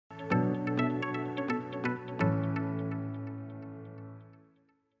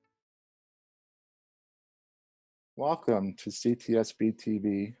Welcome to CTSB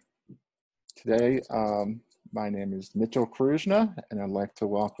TV. Today, my name is Mitchell Krujna, and I'd like to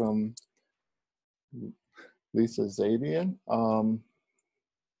welcome Lisa Zabian.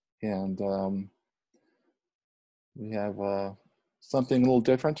 We have something a little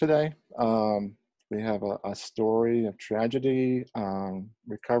different today. We have a story of tragedy,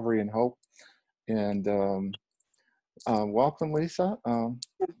 recovery, and hope. And welcome, Lisa.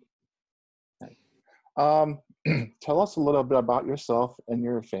 Tell us a little bit about yourself and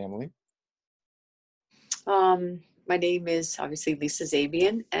your family. My name is obviously Lisa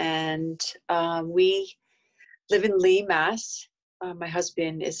Zabian, and we live in Lee, Mass. My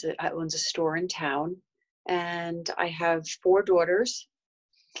husband owns a store in town, and I have 4 daughters.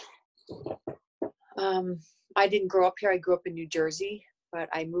 I didn't grow up here. I grew up in New Jersey, but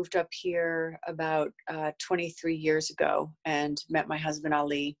I moved up here about 23 years ago and met my husband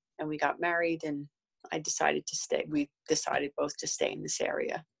Ali, and we got married, and I decided to stay. We decided both to stay in this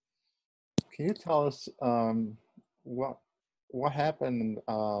area. Can you tell us what happened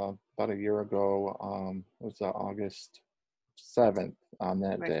about a year ago? It was August 7th on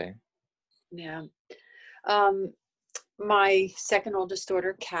that day. Yeah. My second oldest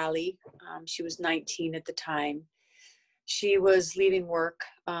daughter, Khali, she was 19 at the time. She was leaving work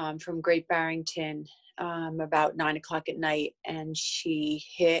from Great Barrington about 9 o'clock at night, and she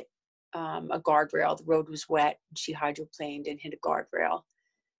hit a guardrail. The road was wet. She hydroplaned and hit a guardrail.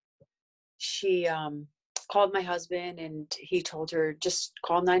 She called my husband, and he told her, just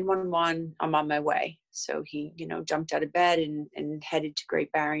call 911. I'm on my way. So he, jumped out of bed and headed to Great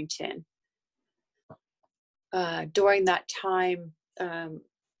Barrington. During that time, a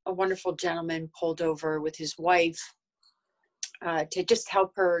wonderful gentleman pulled over with his wife to just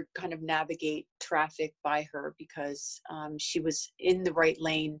help her kind of navigate traffic by her, because she was in the right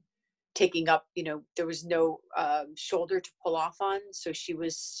lane, taking up, there was no shoulder to pull off on. So she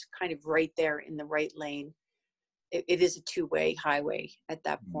was kind of right there in the right lane. It is a 2-way highway at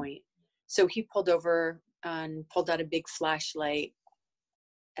that point. So he pulled over and pulled out a big flashlight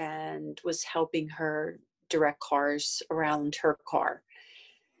and was helping her direct cars around her car.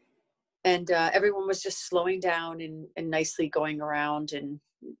 And everyone was just slowing down and nicely going around, and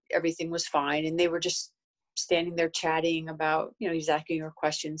everything was fine. And they were just standing there chatting about, he's asking her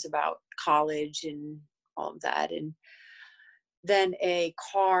questions about college and all of that. And then a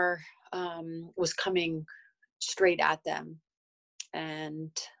car was coming straight at them,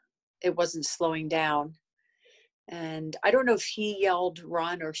 and it wasn't slowing down. And I don't know if he yelled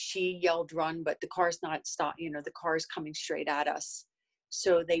run or she yelled run, but the car's not stopped. The car is coming straight at us.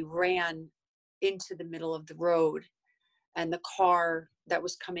 So they ran into the middle of the road, and the car that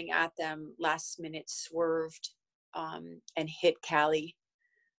was coming at them last minute swerved and hit Khali,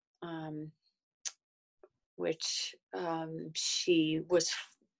 which she was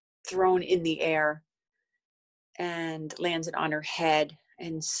thrown in the air and landed on her head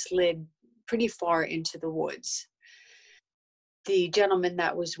and slid pretty far into the woods. The gentleman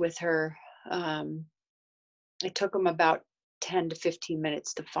that was with her, it took him about 10 to 15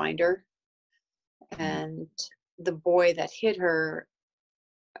 minutes to find her. And the boy that hit her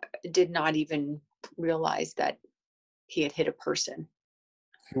did not even realize that he had hit a person.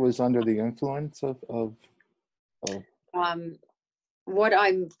 He was under the influence of what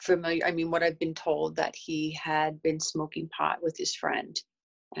I'm familiar, what I've been told, that he had been smoking pot with his friend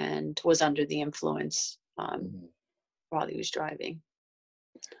and was under the influence while he was driving.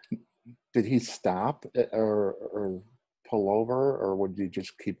 Did he stop or pull over, or would you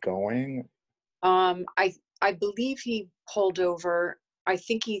just keep going? I believe he pulled over. I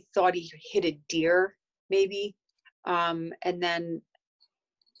think he thought he hit a deer, maybe. And then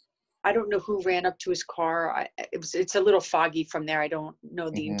I don't know who ran up to his car. It's a little foggy from there. I don't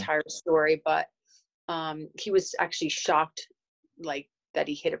know the entire story, but he was actually shocked, like, that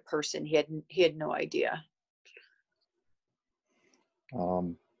he hit a person. He had no idea.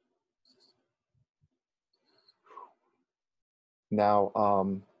 Now,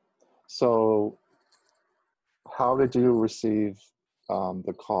 so how did you receive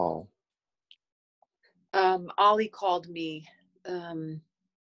the call? Ali called me.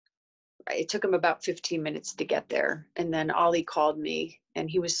 It took him about 15 minutes to get there. And then Ali called me, and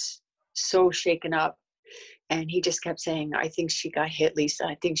he was so shaken up. And he just kept saying, I think she got hit, Lisa.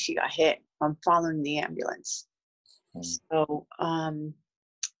 I think she got hit. I'm following the ambulance. So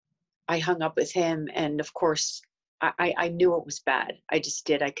I hung up with him. And of course, I knew it was bad. I just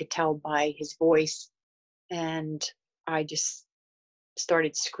did. I could tell by his voice. And I just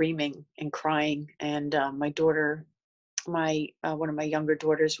started screaming and crying. And my daughter, one of my younger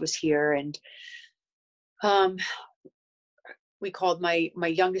daughters was here. And we called my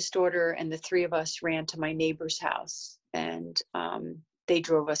youngest daughter, and the three of us ran to my neighbor's house, and they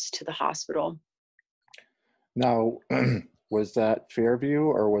drove us to the hospital. Now, was that Fairview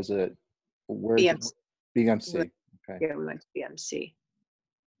or was it where? BMC. BMC. Okay. Yeah, we went to BMC.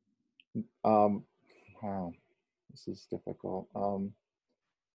 Wow, this is difficult.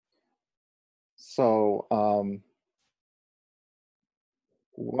 So,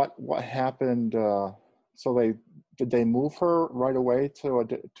 what happened? So did they move her right away to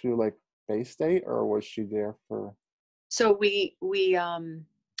like Bay State, or was she there for? So we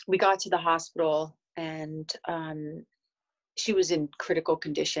got to the hospital, and she was in critical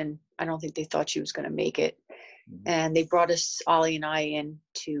condition. I don't think they thought she was going to make it. Mhm. And they brought us, Ollie and I, in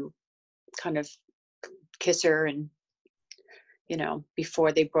to kind of kiss her, and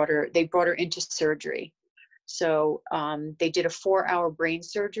before they brought her into surgery. So they did a 4-hour brain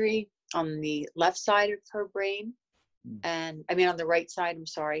surgery on the left side of her brain, and I mean on the right side, I'm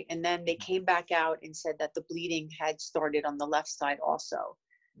sorry. And then they came back out and said that the bleeding had started on the left side also.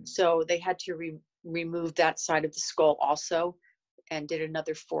 So they had to remove that side of the skull also, and did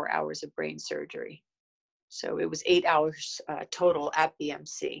another 4 hours of brain surgery. So it was 8 hours total at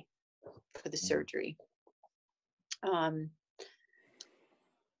BMC for the surgery.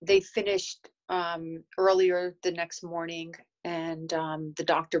 They finished earlier the next morning, and the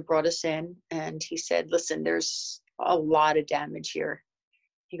doctor brought us in, and he said, listen, there's a lot of damage here.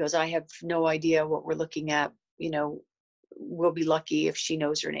 He goes, I have no idea what we're looking at. We'll be lucky if she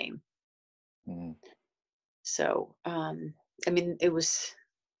knows her name. Mm-hmm. So, I mean, it was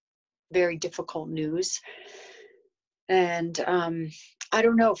very difficult news. And I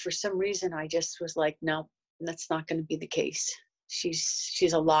don't know, for some reason, I just was like, no, that's not going to be the case.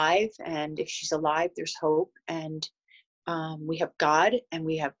 She's alive, and if she's alive, there's hope, and we have God, and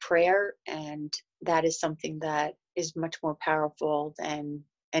we have prayer, and that is something that is much more powerful than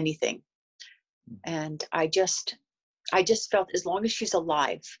anything. And I just felt, as long as she's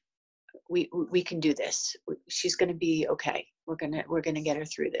alive, we can do this. She's going to be okay. We're gonna get her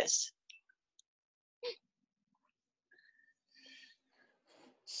through this.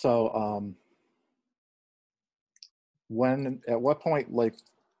 So, at what point, like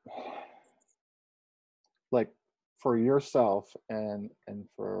for yourself and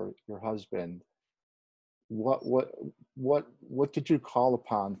for your husband, what did you call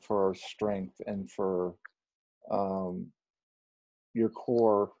upon for strength and for your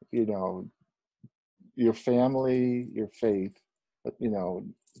core, your family, your faith, but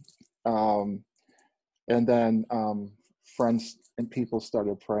and then friends and people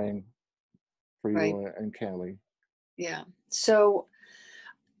started praying for Right. you and Khali. Yeah. So,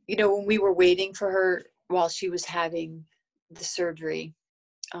 when we were waiting for her while she was having the surgery,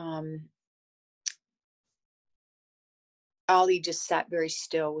 Ali just sat very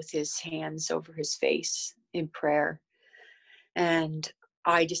still with his hands over his face in prayer. And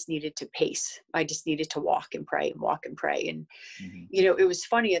I just needed to pace. I just needed to walk and pray and walk and pray. And, Mm-hmm. it was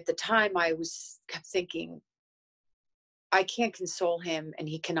funny at the time, kept thinking, I can't console him and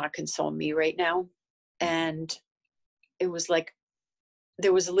he cannot console me right now. And it was like,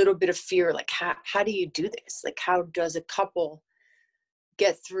 there was a little bit of fear, like, how do you do this? Like, how does a couple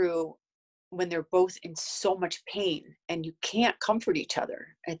get through when they're both in so much pain and you can't comfort each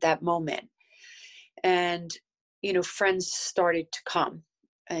other at that moment? And, friends started to come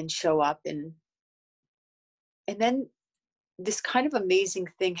and show up, and then this kind of amazing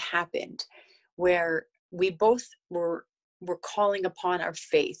thing happened where we both were calling upon our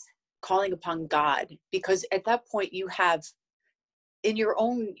faith, calling upon God, because at that point you have, in your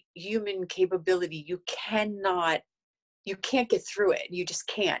own human capability, you can't get through it. You just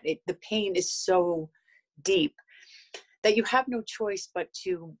can't. The pain is so deep that you have no choice but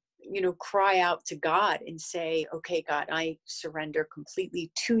to, cry out to God and say, okay, God, I surrender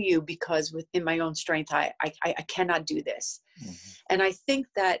completely to you, because within my own strength, I cannot do this. Mm-hmm. And I think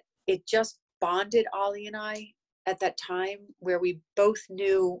that it just bonded Ollie and I at that time, where we both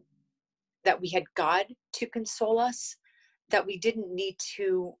knew that we had God to console us, that we didn't need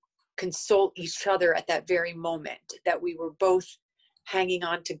to console each other at that very moment, that we were both hanging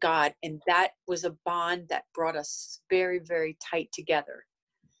on to God. And that was a bond that brought us very, very tight together.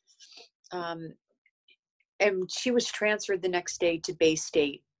 And she was transferred the next day to Bay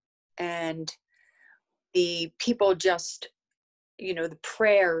State. And the people just, the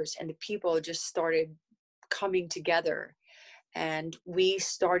prayers and the people just started coming together. And we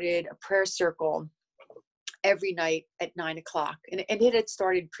started a prayer circle every night at 9:00. And it had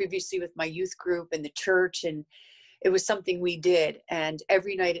started previously with my youth group and the church, and it was something we did. And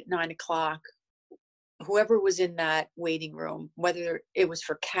every night at 9:00, whoever was in that waiting room, whether it was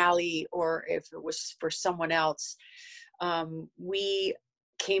for Khali or if it was for someone else, we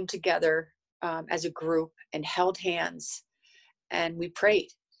came together as a group and held hands and we prayed.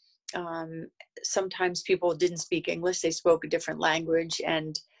 Um, Sometimes people didn't speak English, they spoke a different language,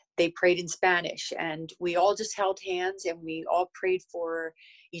 and they prayed in Spanish. And we all just held hands and we all prayed for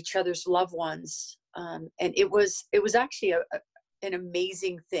each other's loved ones. And it was actually an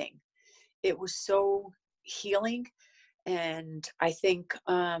amazing thing. It was so healing. And I think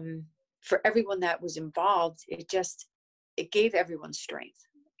for everyone that was involved, it gave everyone strength.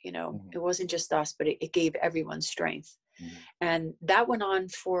 Mhm. It wasn't just us, but it gave everyone strength. Mhm. And that went on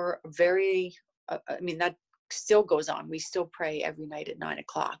for I mean, that still goes on. We still pray every night at 9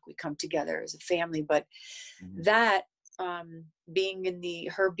 o'clock. We come together as a family. But Mhm. that, being in the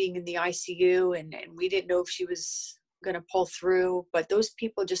ICU, and we didn't know if she was going to pull through, but those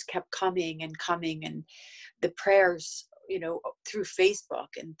people just kept coming and coming. And the prayers, through Facebook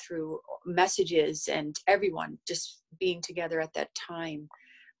and through messages, and everyone just being together at that time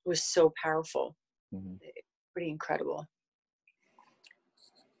was so powerful. Mhm. Pretty incredible.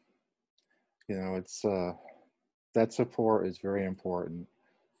 It's that support is very important,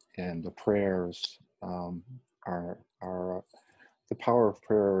 and the prayers are the power of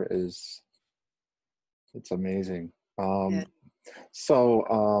prayer is it's amazing. Yeah. So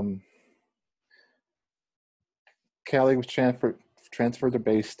Callie was transferred to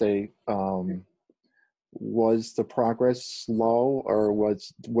Bay State. Was the progress slow, or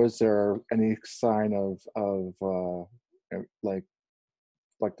was there any sign of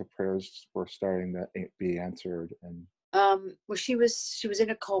like the prayers were starting to be answered? And Well, she was in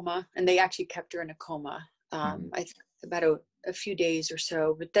a coma, and they actually kept her in a coma. Mhm. I think about a few days or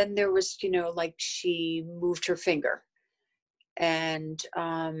so. But then there was, like she moved her finger, and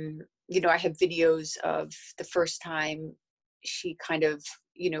I have videos of the first time she kind of,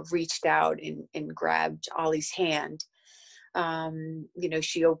 reached out and grabbed Ollie's hand.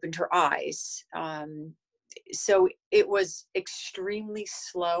 She opened her eyes. So it was extremely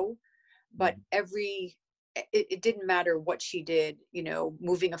slow, but Mhm. it didn't matter what she did.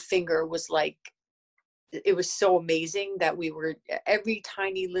 Moving a finger was like, it was so amazing that every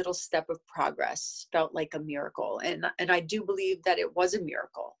tiny little step of progress felt like a miracle. And I do believe that it was a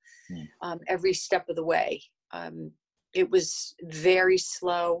miracle, Mhm. every step of the way. It was very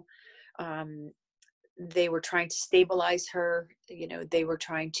slow. um, they were trying to stabilize her. They were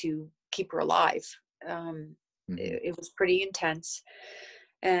trying to keep her alive. um, Mhm. it was pretty intense.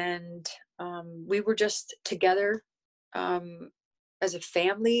 And we were just together, um, as a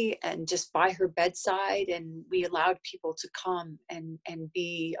family, and just by her bedside, and we allowed people to come and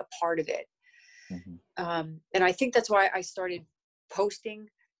be a part of it. Mhm. And I think that's why I started posting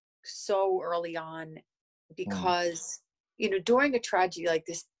so early on, Mhm. because during a tragedy like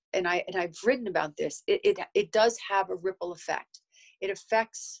this, and I've written about this, it does have a ripple effect. It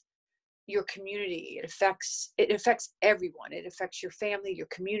affects your community. It affects everyone. It affects your family, your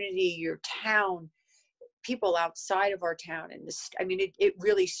community, your town, people outside of our town. And this, I mean, it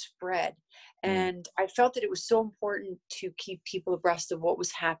really spread. Mhm. And I felt that it was so important to keep people abreast of what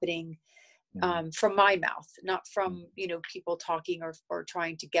was happening, Mhm. from my mouth, not from, people talking or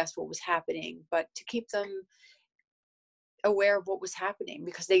trying to guess what was happening, but to keep them aware of what was happening,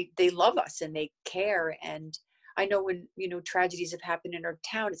 because they love us and they care. And I know when, tragedies have happened in our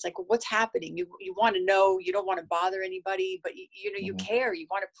town, it's like, well, what's happening? You want to know. You don't want to bother anybody, but you Mhm. care. You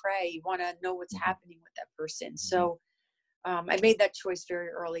want to pray. You want to know what's Mhm. happening with that person. Mhm. So I made that choice very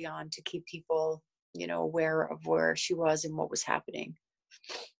early on to keep people, aware of where she was and what was happening.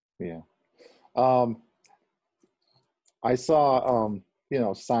 Yeah. Um, I saw,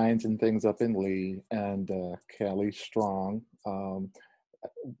 signs and things up in Lee and Kelly Strong.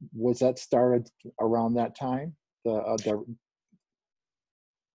 Was that started around that time? The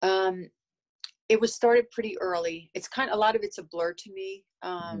um, it was started pretty early. It's a lot of it's a blur to me.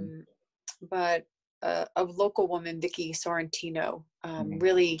 Mhm. But a local woman, Vicky Sorrentino, Mhm.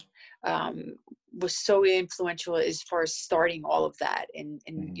 really was so influential as far as starting all of that, and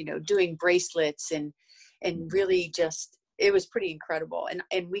Mhm. doing bracelets, and Mhm. really just, it was pretty incredible.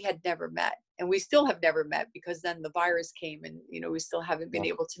 And we had never met, and we still have never met, because then the virus came, and we still haven't been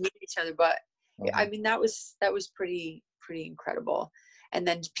Uh, able to meet each other. But I uh-huh. mean, that was pretty incredible. And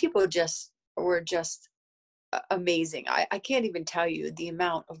then people just were just amazing. I can't even tell you the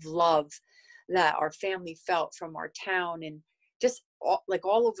amount of love that our family felt from our town, and just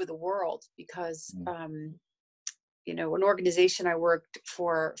all over the world, because Mhm. an organization I worked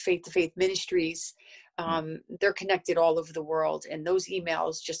for, Faith to Faith Ministries, they're connected all over the world, and those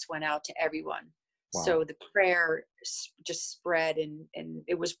emails just went out to everyone. Wow. So the prayer just spread, and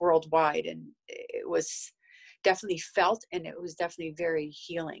it was worldwide, and it was definitely felt, and it was definitely very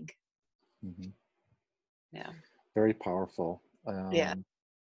healing. Hmm. Yeah. Very powerful. Yeah.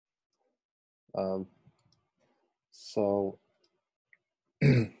 Uh, so,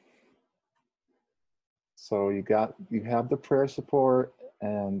 so you have the prayer support,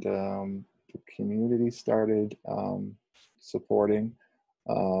 and the community started supporting,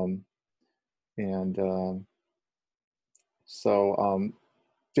 um, and so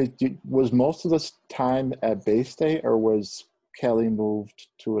was most of this time at Bay State, or was Kelly moved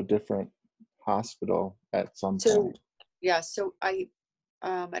to a different hospital at some So, point? yeah, so I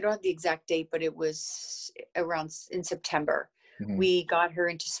don't have the exact date, but it was around in September. Hmm. We got her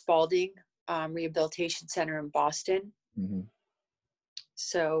into Spalding Rehabilitation Center in Boston. Hmm.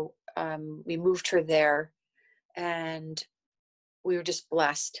 So we moved her there, and we were just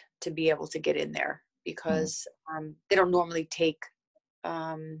blessed to be able to get in there, Hmm. because they don't normally take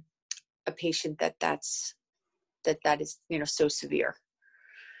um, a patient that is, so severe.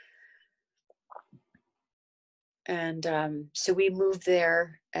 And so we moved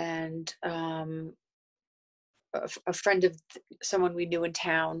there, and a friend of someone we knew in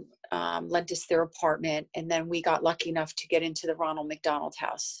town lent us their apartment, and then we got lucky enough to get into the Ronald McDonald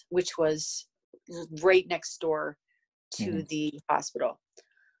House, which was right next door Hmm. to the hospital.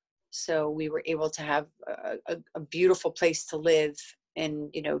 So we were able to have a beautiful place to live,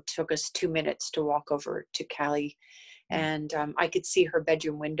 and took us 2 minutes to walk over to Khali. And I could see her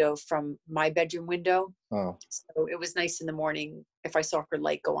bedroom window from my bedroom window. Oh, So it was nice in the morning. If I saw her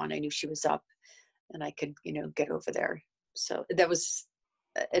light go on, I knew she was up, and I could, get over there. So that was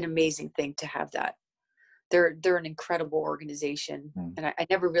an amazing thing to have that. They're an incredible organization, mm, and I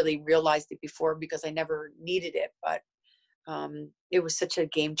never really realized it before because I never needed it, but it was such a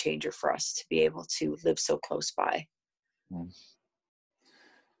game changer for us to be able to live so close by. mm.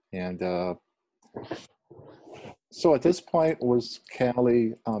 And so at this point, was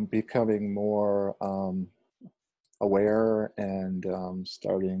Callie becoming more aware and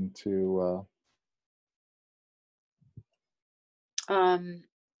starting to Um,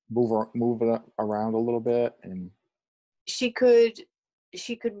 around a little bit? And she could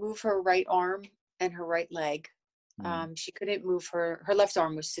she could move her right arm and her right leg. mm, She couldn't move her left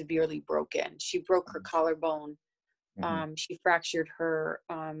arm was severely broken. She broke her collarbone. mm-hmm, She fractured her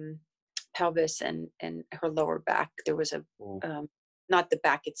pelvis and her lower back. There was a oh, um, not the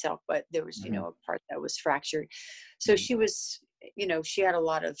back itself, but there was mm-hmm, a part that was fractured. So mm-hmm, she was, she had a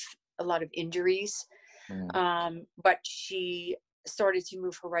lot of injuries, mm-hmm, but she started to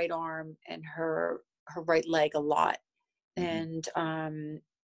move her right arm and her right leg a lot, mm-hmm, and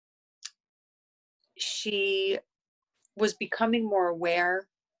she was becoming more aware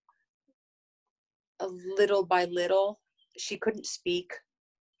a little by little. She couldn't speak,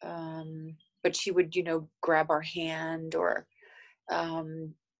 but she would, grab our hand, or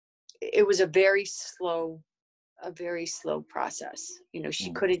um, it was a very slow process. She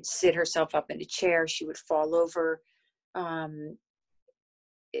mm. couldn't sit herself up in a chair. She would fall over. Um,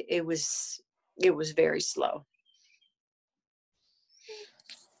 it was very slow.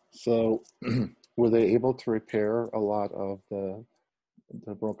 So were they able to repair a lot of the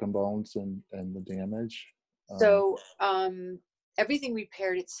broken bones and the damage? Um, So everything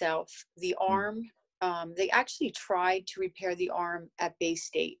repaired itself. The mm, arm, they actually tried to repair the arm at Bay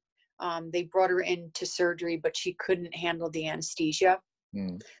State. They brought her into surgery, but she couldn't handle the anesthesia.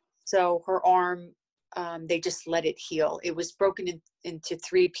 mm, So her arm, they just let it heal. It was broken into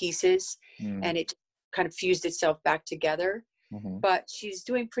three pieces, mm, and it kind of fused itself back together. mm-hmm. But she's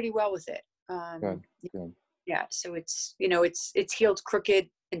doing pretty well with it. Good, good. Yeah, so it's healed crooked,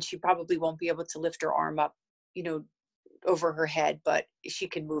 and she probably won't be able to lift her arm up, you know, over her head, but she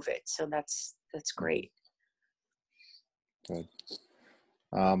can move it. So that's Mm-hmm. great. Good.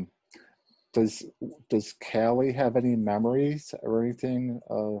 Um, does does Callie have any memories or anything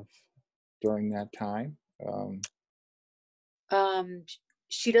of during that time? Um, Um,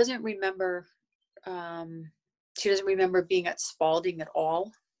 she doesn't remember. Um, she doesn't remember being at Spalding at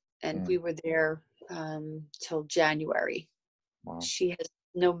all, and mm, we were there till January. wow. She has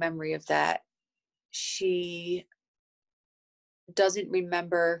no memory of that. She doesn't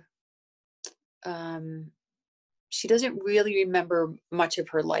remember. Um, she doesn't really remember much of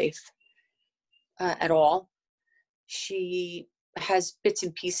her life at all. She has bits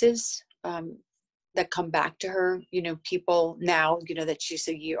and pieces that come back to her. People now, that she's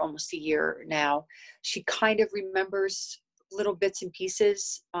almost a year now. She kind of remembers little bits and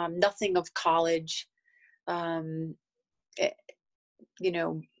pieces, nothing of college. Um,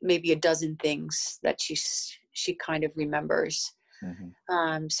 maybe a dozen things that she kind of remembers.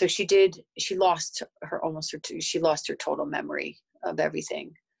 Mm-hmm. So she lost she lost her total memory of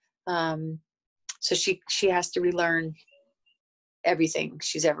everything. So she has to relearn everything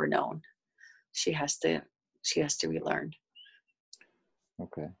she's ever known. She has to relearn.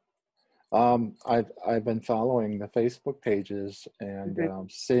 Okay. I've been following the Facebook pages and Mm-hmm.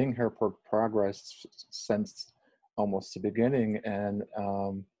 seeing her progress since almost the beginning, and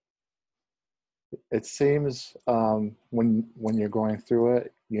it seems when you're going through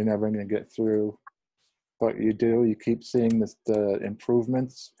it, you're never going to get through, but you do. You keep seeing the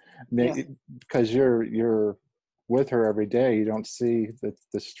improvements, Yeah. because you're with her every day. You don't see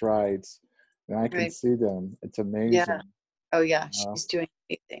the strides, and I can Right. see them. It's Yeah. amazing. Oh yeah, You know? she's doing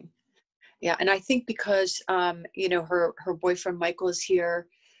amazing. Yeah, and I think because her boyfriend Michael is here,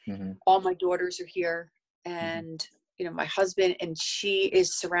 Mm-hmm. all my daughters are here, Mm-hmm. and my husband, and she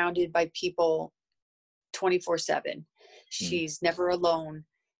is surrounded by people 24/7. Mm-hmm. She's never alone,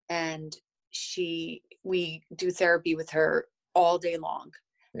 and we do therapy with her all day long,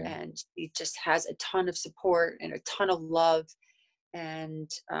 Yeah. and she just has a ton of support and a ton of love, and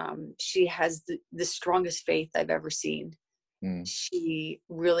she has the strongest faith I've ever seen. Mm-hmm. She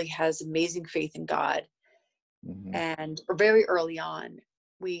really has amazing faith in God. Mm-hmm. And very early on,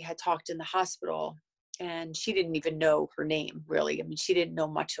 we had talked in the hospital, and she didn't even know her name, really. I mean, she didn't know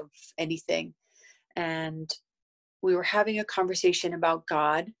much of anything. And we were having a conversation about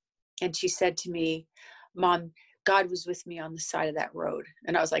God. And she said to me, "Mom, God was with me on the side of that road."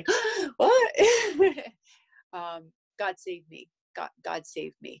 And I was like, "What?" God saved me. God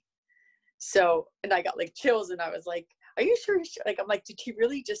saved me. So, and I got like chills, and I was like, "Are you sure?" Like, I'm like, "Did she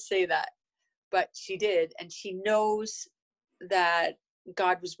really just say that?" But she did, and she knows that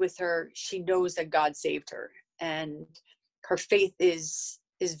God was with her. She knows that God saved her, and her faith is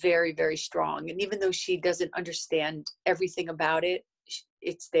very, very strong. And even though she doesn't understand everything about it,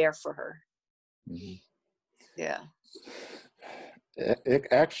 it's there for her. Mm-hmm. Yeah.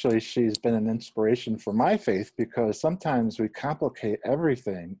 Actually, she's been an inspiration for my faith, because sometimes we complicate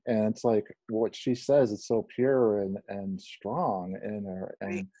everything, and it's like what she says is so pure and strong in her,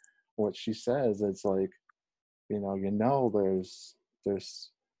 Right. and what she says, it's like,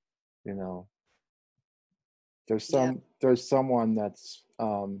 there's you know Yeah. there's someone that's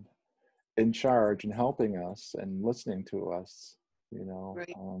in charge and helping us and listening to us,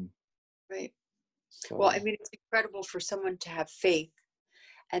 Right. Right. Well, I so mean, it's incredible for someone to have faith,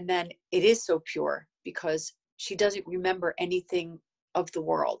 and then it is so pure because she doesn't remember anything of the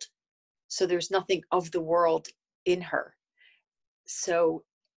world. So there's nothing of the world in her. So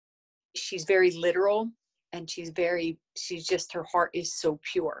she's very literal, and she's just, her heart is so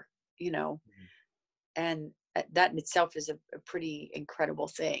pure, you know, and that in itself is a pretty incredible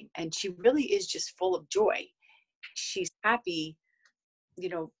thing. And she really is just full of joy. She's happy, you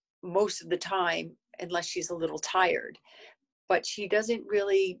know, most of the time, unless she's a little tired, but she doesn't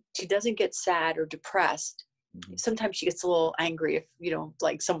get sad or depressed. mhm. Sometimes she gets a little angry if,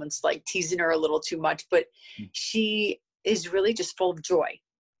 like someone's like teasing her a little too much, but she is really just full of joy.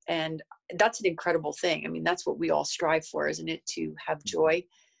 And that's an incredible thing. I mean, that's what we all strive for, isn't it? To have joy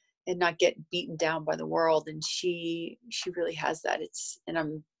and not get beaten down by the world. And she really has that.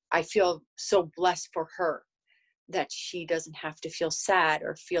 I feel so blessed for her that she doesn't have to feel sad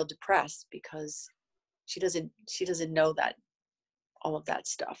or feel depressed, because she doesn't know that, all of that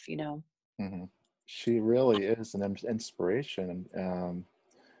stuff, Mhm. She really is an inspiration.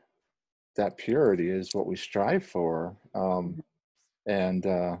 That purity is what we strive for, Mhm. and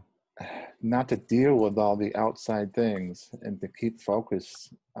not to deal with all the outside things, and to keep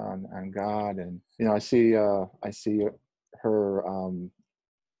focused on God. And I see her on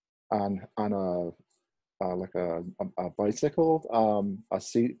like a bicycle,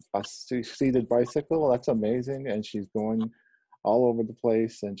 seated bicycle. That's amazing, and she's going all over the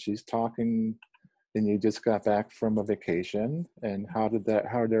place, and she's talking. And you just got back from a vacation, and how did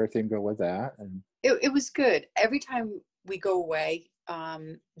everything go with that? And It was good. Every time we go away,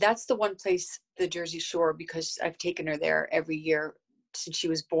 that's the one place, the Jersey Shore, because I've taken her there every year since she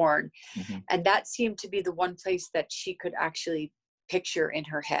was born. mhm, And that seemed to be the one place that she could actually picture in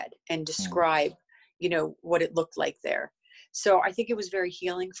her head and mhm, describe, what it looked like there. So I think it was very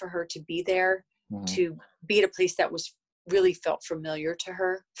healing for her to be there, mhm, to be at a place that was really felt familiar to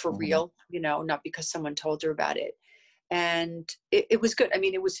her for mhm, real, not because someone told her about it. And it was good. I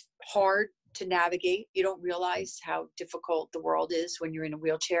mean, it was hard to navigate. You don't realize how difficult the world is when you're in a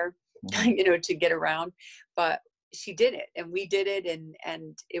wheelchair, mhm. to get around. But she did it, and we did it,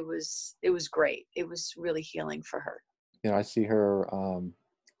 and it was great. It was really healing for her. I see her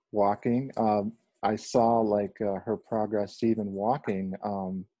walking. I saw like her progress even walking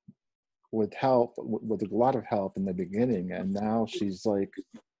with help, with a lot of help in the beginning, and now she's like,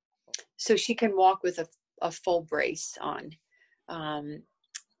 So she can walk with a full brace on.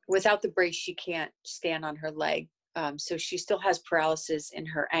 Without the brace, she can't stand on her leg. So she still has paralysis in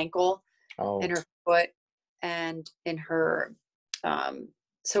her ankle, in oh, her foot, and in her.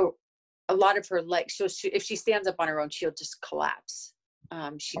 So a lot of her legs. So if she stands up on her own, she'll just collapse.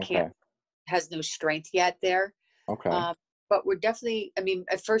 She can't, okay, has no strength yet there. okay, Um, but we're definitely, I mean,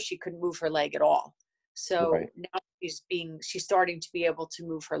 at first she couldn't move her leg at all. So right, now she's starting to be able to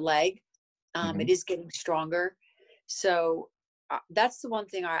move her leg. hmm It is getting stronger. So that's the one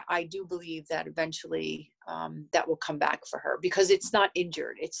thing I do believe that eventually that will come back for her, because it's not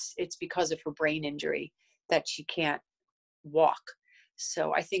injured. It's because of her brain injury that she can't walk.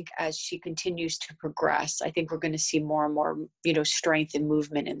 So I think as she continues to progress, I think we're going to see more and more, strength and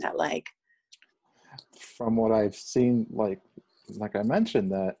movement in that leg. From what I've seen, like I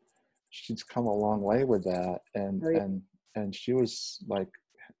mentioned, that she's come a long way with that, and Oh, yeah. and she was like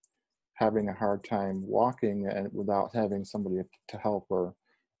having a hard time walking and without having somebody to help her,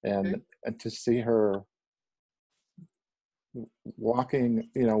 and Mhm. and to see her walking,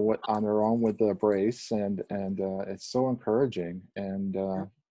 what on her own with the brace, and it's so encouraging, and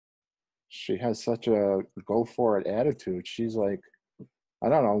she has such a go for it attitude. She's like, I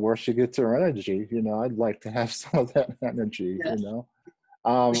don't know where she gets her energy. I'd like to have some of that energy. Yeah.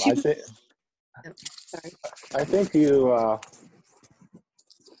 Well, I think oh, sorry. I think you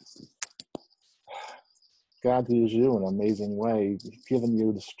God used you in an amazing way, giving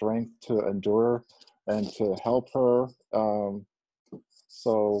you the strength to endure and to help her.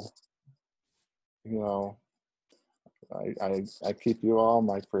 So you know, I keep you all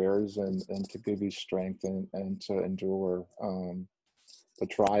my prayers, and to give you strength, and to endure the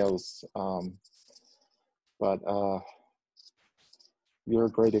trials. But you're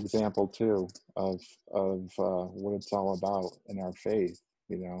a great example too of what it's all about in our faith.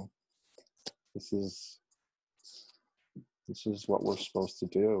 You know, this is this is what we're supposed to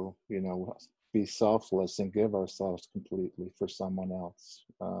do. Be selfless and give ourselves completely for someone else.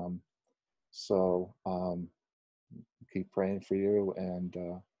 So keep praying for you, and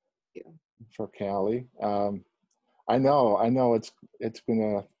for Callie. I know it's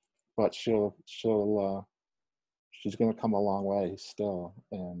gonna, but she's gonna come a long way still.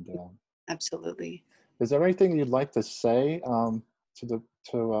 And Absolutely. is there anything you'd like to say to the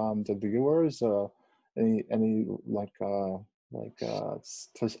viewers? Any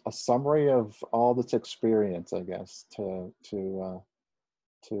to a summary of all this experience, I guess, to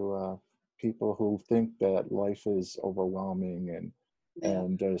people who think that life is overwhelming, Yeah.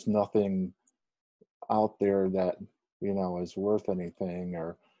 and there's nothing out there that is worth anything,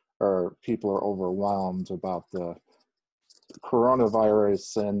 or people are overwhelmed about the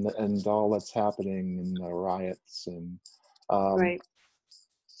coronavirus and all that's happening, and the riots, and um, Right.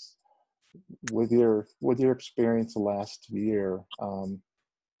 with your experience the last year,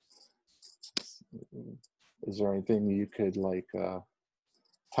 is there anything you could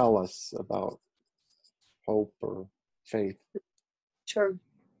tell us about hope or faith? Sure.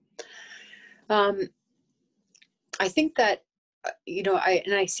 Um, I think that,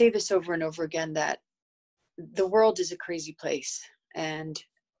 I say this over and over again, that the world is a crazy place, and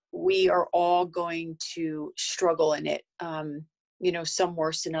we are all going to struggle in it. Some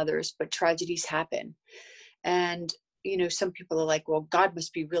worse than others, but tragedies happen. And, some people are like, well, God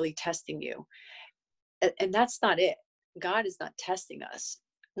must be really testing you. And that's not it. God is not testing us.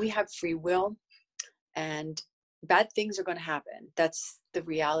 We have free will, and bad things are going to happen. That's the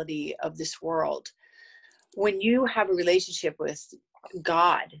reality of this world. When you have a relationship with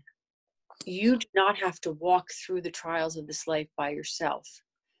God, you do not have to walk through the trials of this life by yourself.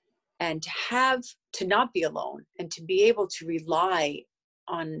 And to not be alone, and to be able to rely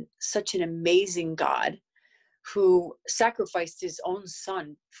on such an amazing God who sacrificed his own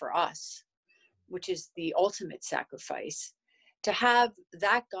son for us, which is the ultimate sacrifice. To have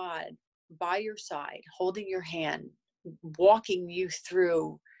that God by your side, holding your hand, walking you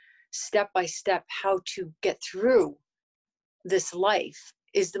through step by step how to get through this life,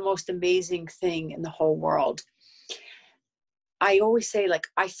 is the most amazing thing in the whole world. I always say, like,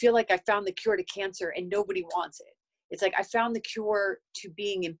 I feel like I found the cure to cancer and nobody wants it. It's like I found the cure to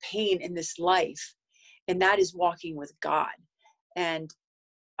being in pain in this life, and that is walking with God. And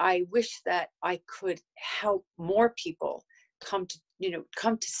I wish that I could help more people come to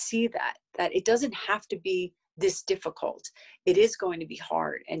see that it doesn't have to be this difficult. It is going to be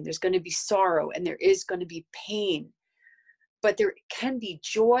hard, and there's going to be sorrow, and there is going to be pain, but there can be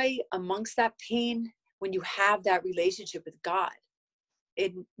joy amongst that pain when you have that relationship with God.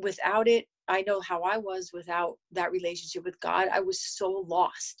 Without it, I know how I was without that relationship with God. I was so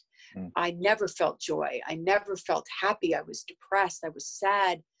lost. I never felt joy. I never felt happy. I was depressed. I was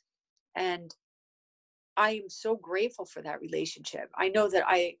sad. And I am so grateful for that relationship. I know that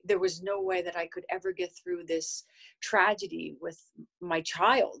there was no way that I could ever get through this tragedy with my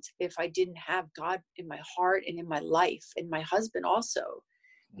child if I didn't have God in my heart and in my life, and my husband also.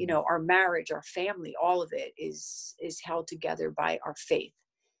 You know, our marriage, our family, all of it is held together by our faith.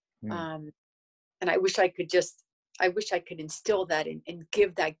 And I wish I could instill that and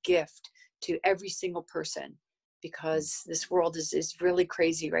give that gift to every single person, because this world is really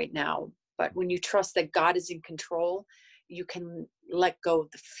crazy right now. But when you trust that God is in control, you can let go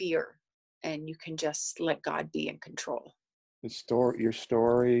of the fear and you can just let God be in control. Your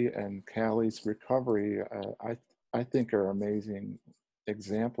story and Khali's recovery, I think are amazing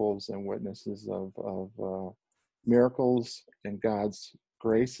examples and witnesses of miracles and God's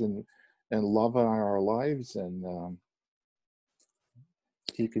grace and love in our lives. And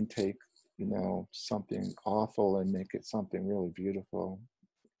he can take, you know, something awful and make it something really beautiful.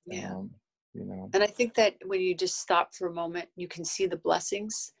 Yeah. You know. And I think that when you just stop for a moment, you can see the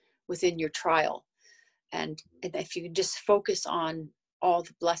blessings within your trial. And if you just focus on all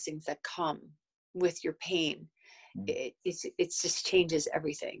the blessings that come with your pain, it just changes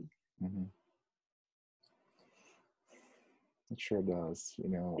everything. Mm-hmm. It sure does, you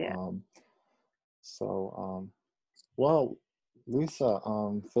know. Yeah. Well, Lisa,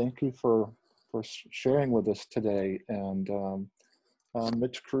 thank you for sharing with us today. And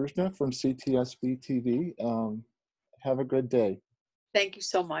Mitch Kruzna from CTSB TV, have a good day. Thank you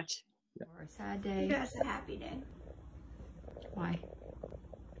so much. Yeah. Or a sad day. Just a happy day. Why?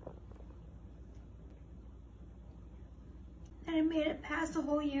 And I made it past the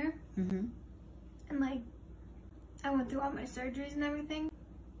whole year. Mm-hmm. And like, I went through all my surgeries and everything.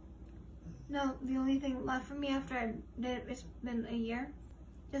 No, the only thing left for me after I did, it's been a year,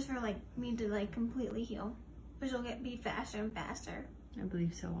 just for like me to like completely heal, which will be faster and faster. I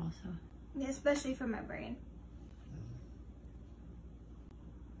believe so also. Yeah, especially for my brain.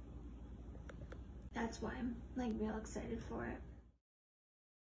 That's why I'm like real excited for it.